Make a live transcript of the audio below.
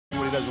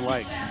he doesn't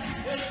like.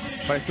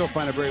 But I still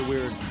find it very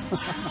weird.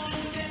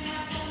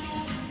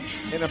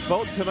 In a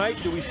bout tonight,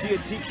 do we see a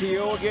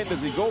TKO again?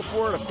 Does he go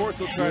for it? Of course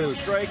he'll try to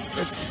strike.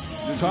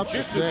 It's tough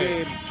to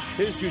say.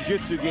 His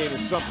jiu-jitsu game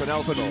is something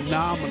else.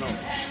 Phenomenal.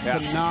 Yeah.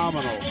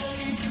 Phenomenal.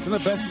 It's one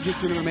of the best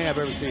jiu-jitsu in MMA I've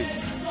ever seen.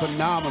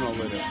 Phenomenal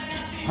with it.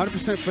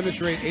 100% finish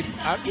rate, 8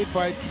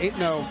 fights,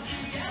 8-0,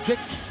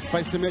 6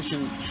 by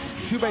submission,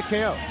 2 by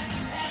KO.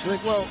 You're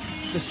like, well,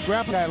 the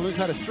scrap guy learns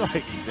how to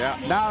strike. Yeah.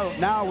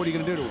 Now what are you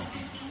going to do to him?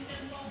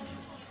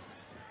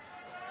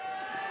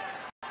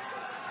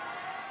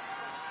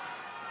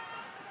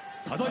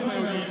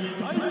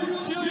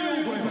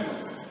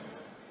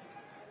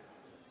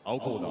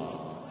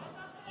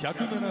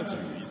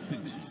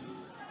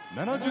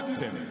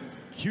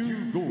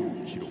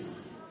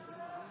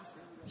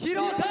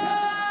 Hirota!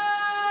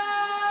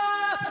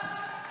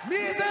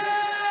 Mizuto!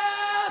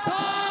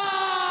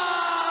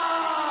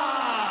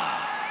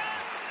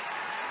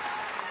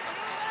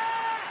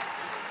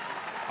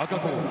 赤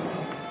コーナ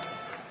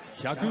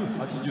ー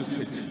180セ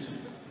ンチ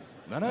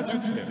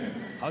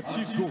 70.85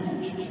 キロ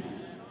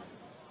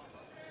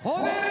ホ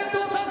メルト・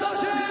サト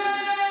シ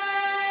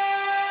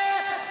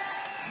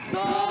ソ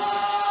ー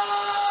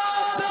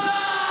タ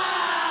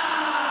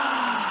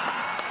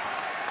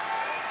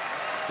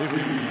レフェ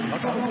リー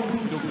高本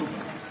博之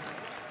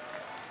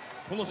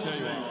この試合は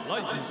ラ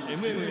イジン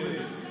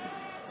MMA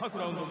各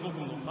ラウンド5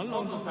分の3ラ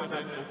ウンド制で行わ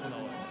れ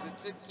ます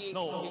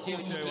なおこの試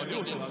合は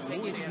両者が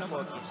合意しなが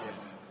ら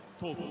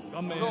You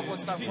know,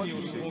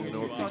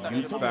 the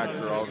youth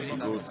factor obviously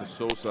goes to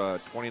Souza,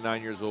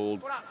 29 years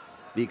old.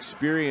 The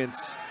experience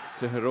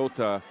to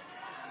Hirota,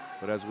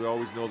 but as we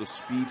always know, the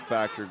speed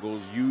factor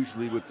goes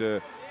usually with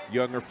the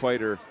younger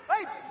fighter.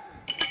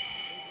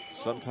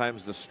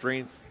 Sometimes the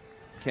strength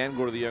can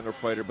go to the younger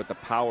fighter, but the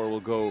power will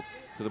go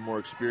to the more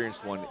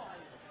experienced one.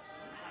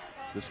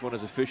 This one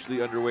is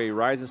officially underway.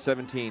 Rise in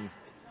 17.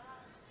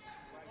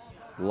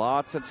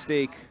 Lots at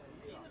stake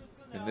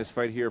in this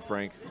fight here,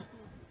 Frank.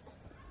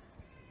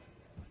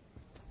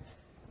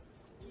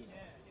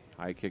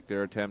 High kick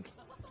there, attempt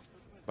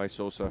by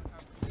Souza.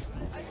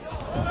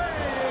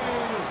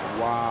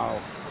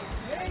 Wow.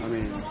 I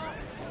mean,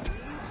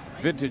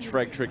 vintage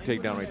frag trick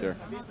takedown right there.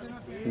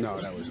 No,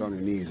 that was on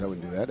your knees. I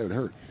wouldn't do that. That would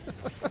hurt.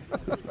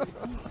 I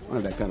don't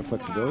have that kind of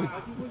flexibility.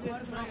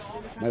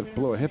 I'd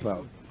blow a hip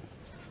out.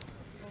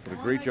 But a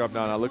great job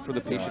now. Now look for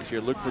the patience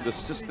here. Look for the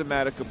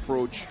systematic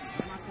approach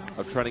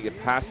of trying to get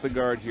past the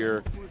guard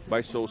here by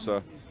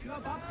Souza.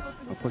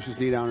 I'll push his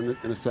knee down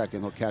in a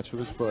second. He'll catch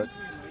with his foot.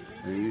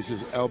 And he uses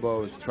his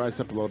elbows,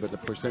 tricep a little bit to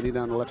push that knee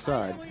down the left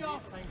side.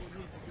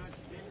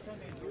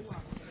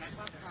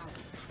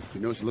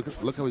 You notice,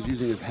 look how he's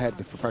using his head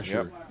for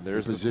pressure. Yep.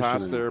 There's the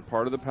pass there.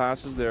 Part of the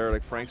pass is there,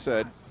 like Frank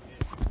said.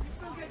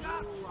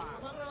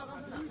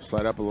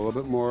 Slide up a little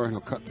bit more, and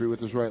he'll cut through with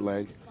his right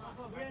leg.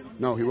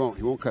 No, he won't.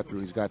 He won't cut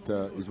through. He's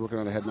working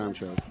on a head and arm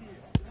choke.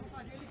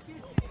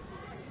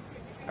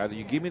 Either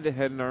you give me the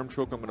head and arm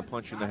choke, I'm going to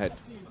punch you in the head.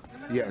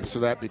 Yeah, so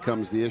that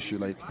becomes the issue.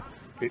 Like,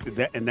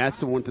 and that's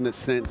the one thing that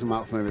sends him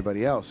out from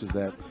everybody else, is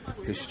that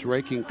his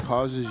striking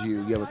causes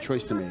you have a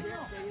choice to make.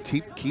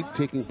 Keep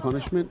taking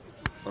punishment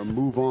or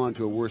move on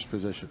to a worse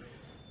position.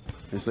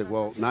 And it's like,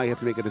 well, now you have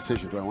to make a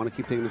decision. Do I want to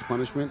keep taking this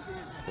punishment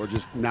or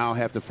just now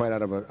have to fight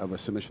out of a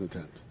submission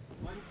attempt?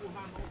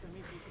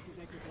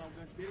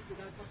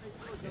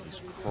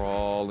 He's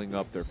crawling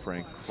up there,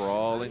 Frank.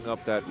 Crawling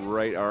up that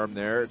right arm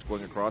there. It's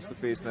going across the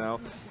face now.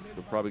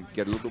 He'll probably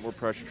get a little bit more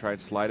pressure, try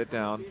and slide it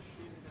down.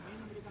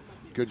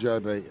 Good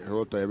job by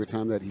Hirota. Every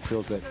time that he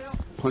feels that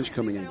punch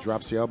coming in, he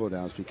drops the elbow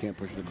down so he can't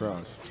push it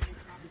across.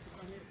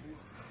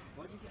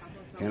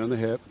 Hand on the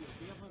hip.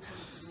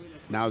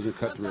 Now he's going to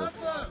cut through.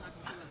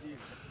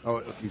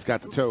 Oh, he's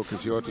got the toe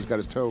because Hirota's got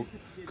his toe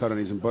cut on.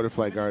 He's in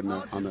butterfly guard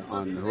on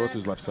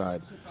Hirota's left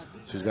side.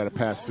 So he's got to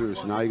pass through.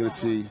 So now you're going to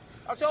see,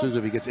 as soon as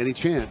if he gets any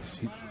chance,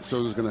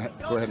 Souza's going to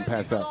go ahead and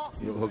pass out.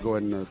 He'll go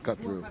ahead and cut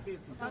through.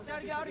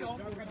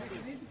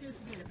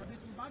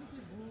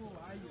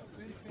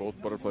 Both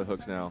butterfly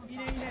hooks now.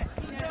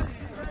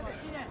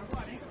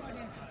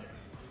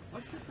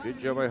 Good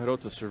job by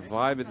Hirota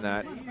surviving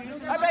that.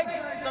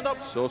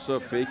 Souza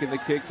faking the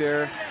kick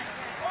there.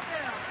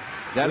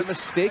 Is that a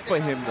mistake by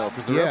him, though?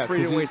 Because the referee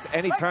didn't waste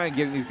any time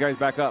getting these guys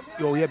back up.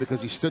 Oh, yeah,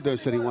 because he stood there and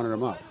said he wanted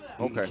him up.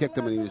 Okay. He kicked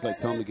him and he was like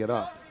telling him to get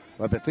up.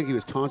 But I think he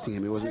was taunting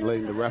him. He wasn't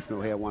letting the ref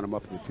know, hey, I want him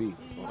up in the feet.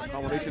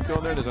 Combination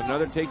thrown there. There's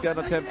another takedown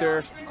attempt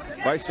there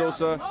by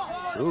Souza.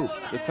 Ooh.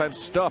 This time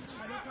stuffed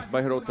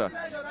by Hirota.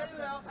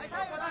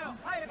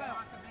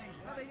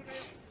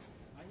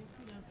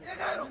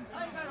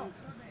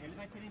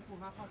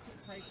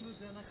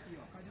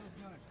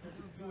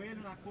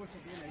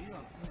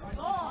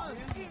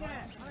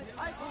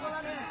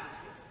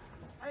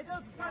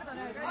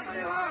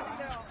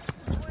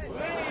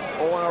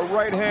 Oh, and a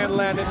right hand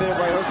landed there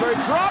by Hirota. He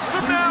drops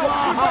him now.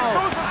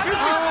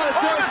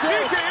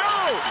 TKO.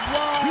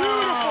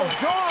 Beautiful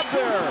job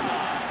there.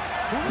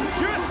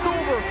 Just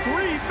over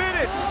 3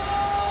 minutes.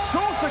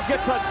 Souza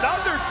gets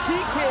another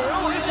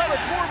TKO. This time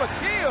it's more of a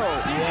KO.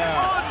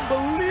 Yeah.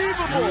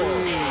 Unbelievable.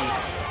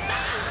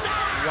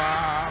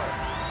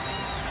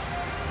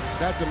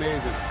 That's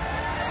amazing.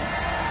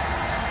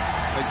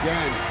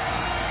 Again,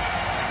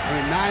 I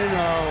mean, 9-0,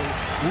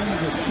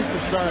 he's a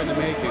superstar in the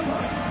making.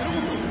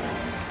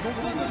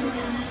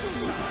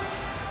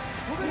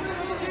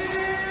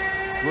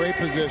 Great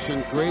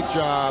position, great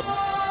job.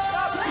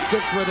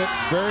 Sticks with it,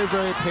 very,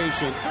 very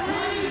patient.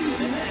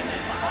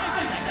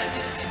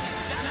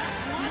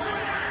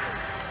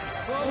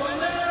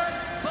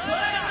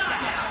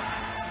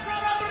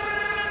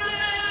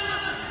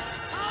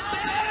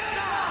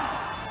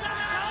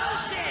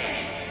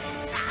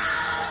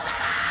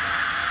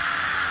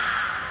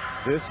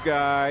 This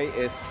guy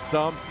is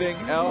something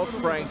else,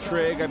 Frank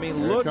Trigg. I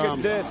mean, look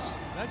at this.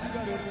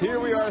 Here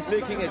we are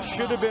thinking it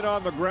should have been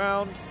on the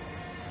ground.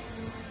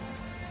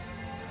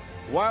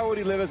 Why would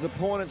he let his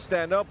opponent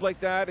stand up like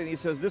that? And he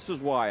says, this is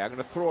why. I'm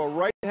going to throw a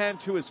right hand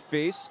to his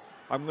face.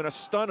 I'm going to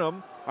stun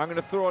him. I'm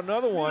going to throw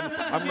another one.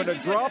 I'm going to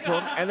drop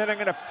him. And then I'm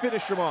going to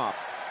finish him off.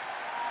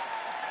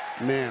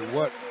 Man,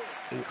 what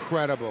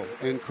incredible,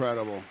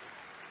 incredible.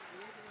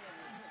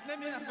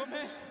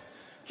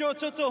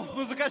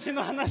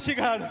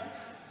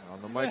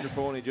 On the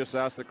microphone, he just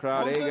asked the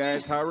crowd, hey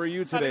guys, how are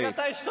you today?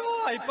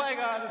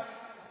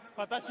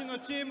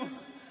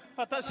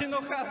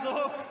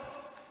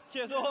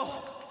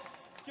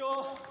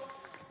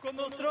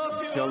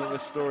 Telling a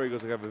story, he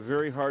goes, I have a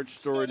very hard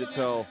story to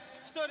tell.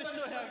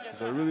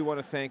 So I really want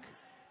to thank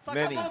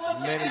many,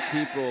 many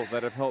people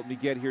that have helped me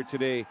get here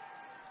today.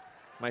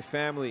 My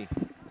family,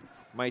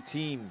 my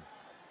team.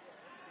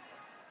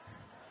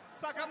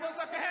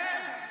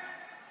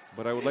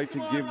 But I would like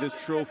to give this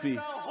trophy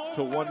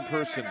to one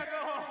person,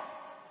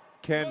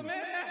 Ken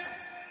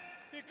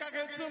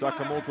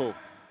Sakamoto.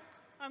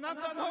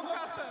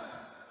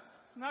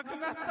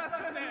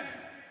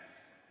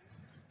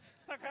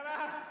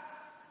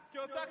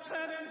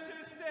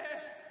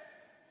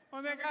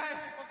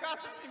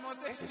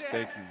 Says,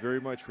 thank you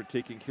very much for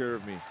taking care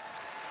of me.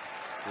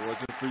 If it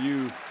wasn't for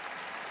you,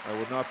 I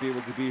would not be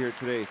able to be here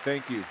today.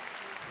 Thank you.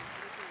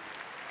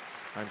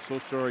 I'm so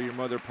sorry your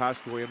mother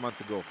passed away a month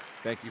ago.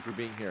 Thank you for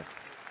being here.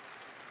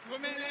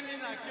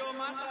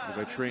 Because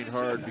I trained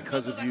hard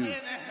because of you.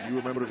 You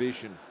were my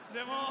motivation. He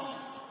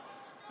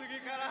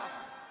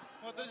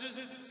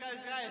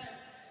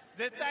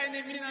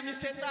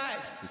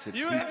said,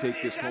 please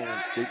take this home.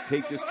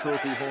 Take this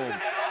trophy home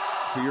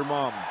to your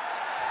mom.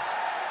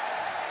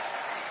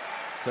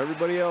 To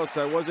everybody else,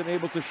 I wasn't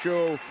able to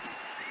show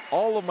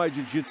all of my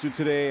jiu-jitsu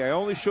today. I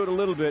only showed a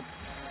little bit.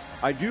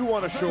 I do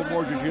want to show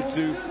more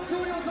jiu-jitsu,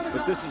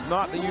 but this is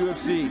not the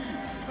UFC.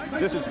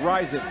 This is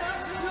Rizin.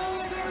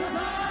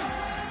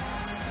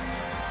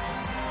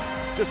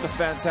 Just a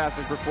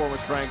fantastic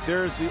performance, Frank.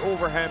 There's the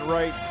overhand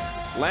right,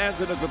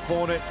 lands on his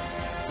opponent.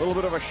 A little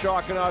bit of a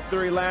shock and out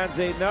there. He lands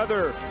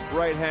another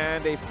right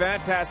hand, a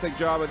fantastic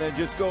job, and then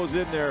just goes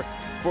in there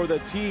for the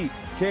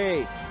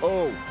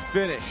TKO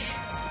finish.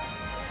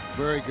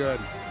 Very good.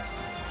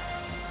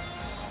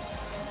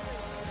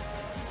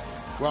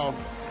 Well,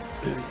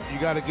 you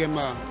got to give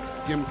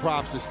him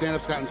props. His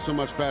stand-up's gotten so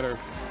much better.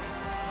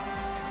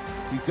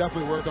 He's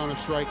definitely worked on his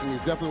striking. He's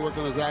definitely worked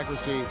on his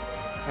accuracy.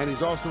 And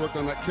he's also worked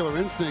on that killer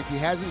instinct. He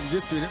has it in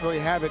jiu-jitsu. He didn't really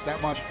have it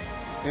that much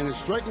in his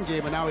striking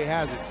game, but now he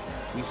has it.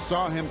 We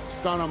saw him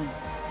stun him.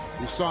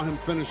 We saw him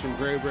finish him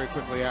very, very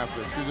quickly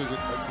after. So he's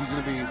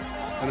going to be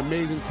an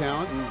amazing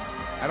talent. And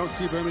I don't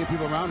see very many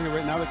people around here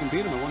right now that can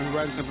beat him. I wonder who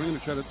rises up ring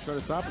to try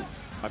to stop him.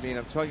 I mean,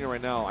 I'm telling you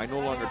right now, I no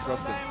longer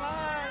trust him.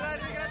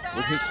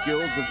 With his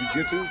skills of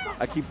jiu-jitsu,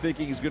 I keep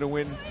thinking he's going to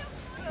win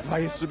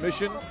via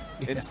submission.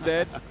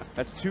 Instead,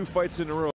 that's 2 fights in a row.